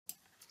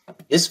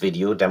This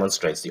video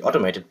demonstrates the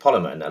automated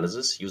polymer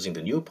analysis using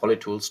the new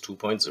PolyTools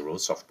 2.0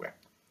 software.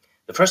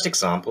 The first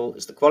example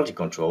is the quality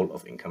control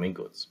of incoming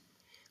goods.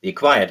 The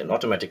acquired and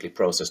automatically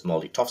processed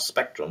multi-TOF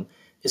spectrum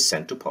is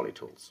sent to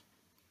PolyTools.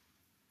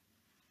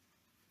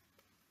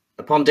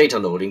 Upon data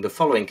loading, the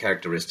following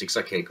characteristics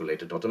are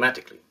calculated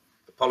automatically.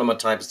 The polymer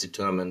type is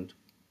determined,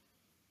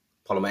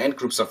 polymer end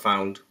groups are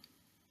found,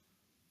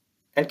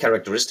 and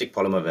characteristic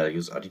polymer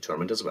values are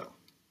determined as well.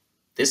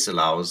 This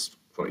allows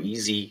for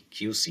easy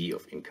QC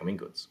of incoming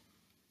goods.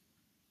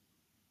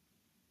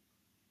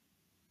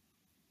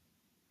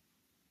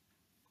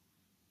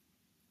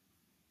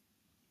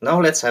 Now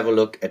let's have a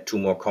look at two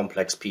more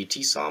complex PET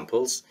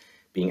samples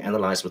being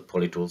analyzed with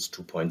PolyTools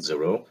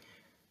 2.0.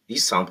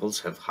 These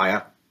samples have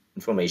higher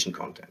information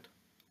content.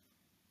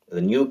 The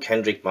new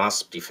Kendrick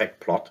Mass Defect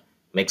Plot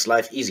makes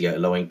life easier,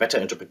 allowing better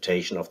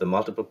interpretation of the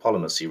multiple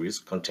polymer series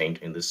contained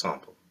in this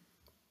sample.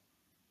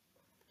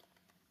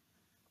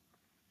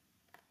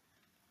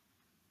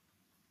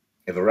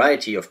 A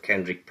variety of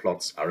Kendrick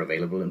plots are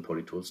available in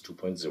PolyTools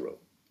 2.0.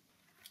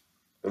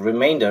 The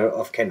remainder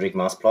of Kendrick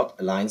Mass plot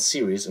aligns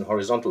series in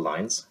horizontal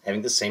lines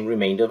having the same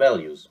remainder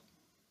values.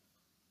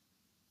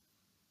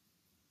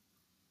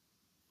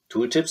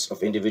 Tooltips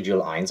of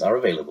individual ions are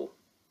available.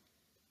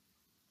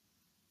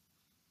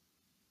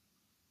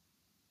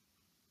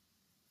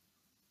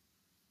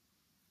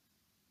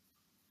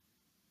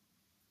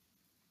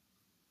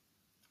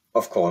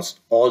 Of course,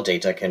 all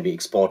data can be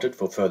exported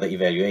for further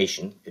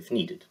evaluation if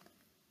needed.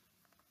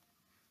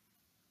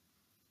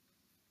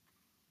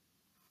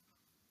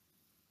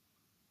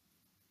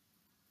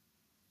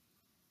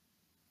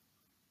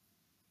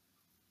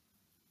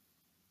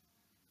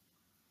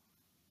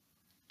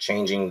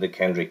 Changing the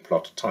Kendrick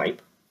plot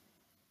type.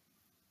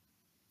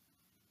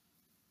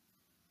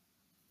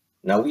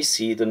 Now we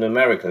see the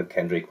numerical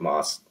Kendrick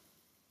mass.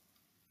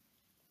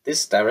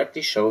 This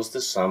directly shows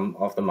the sum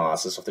of the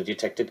masses of the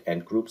detected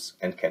end groups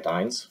and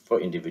cations for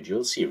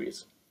individual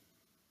series.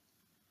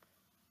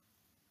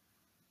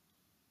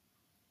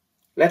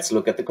 Let's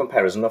look at the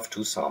comparison of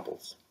two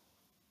samples.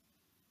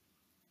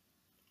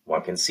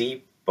 One can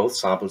see both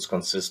samples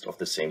consist of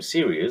the same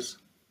series,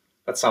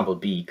 but sample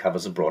B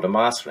covers a broader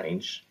mass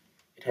range.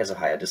 It has a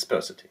higher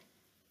dispersity.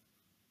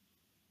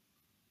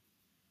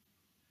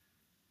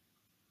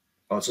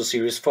 Also,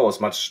 series 4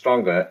 is much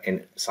stronger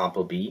in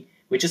sample B,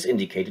 which is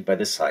indicated by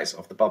the size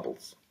of the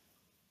bubbles.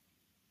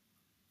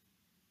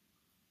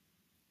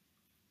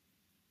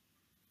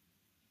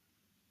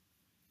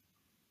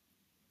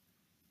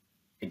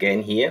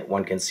 Again here,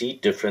 one can see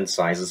different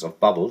sizes of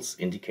bubbles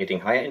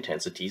indicating higher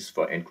intensities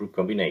for end group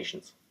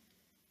combinations.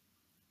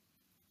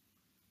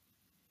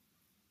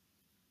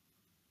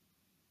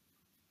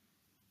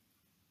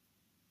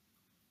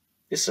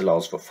 This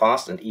allows for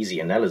fast and easy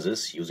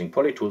analysis using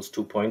PolyTools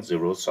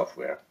 2.0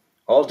 software.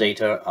 All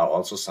data are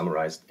also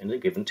summarized in a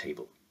given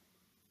table.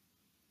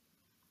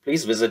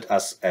 Please visit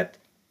us at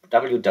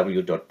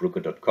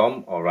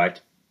www.bruker.com or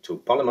write to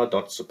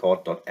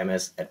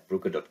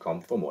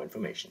polymer.support.ms@bruker.com for more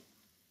information.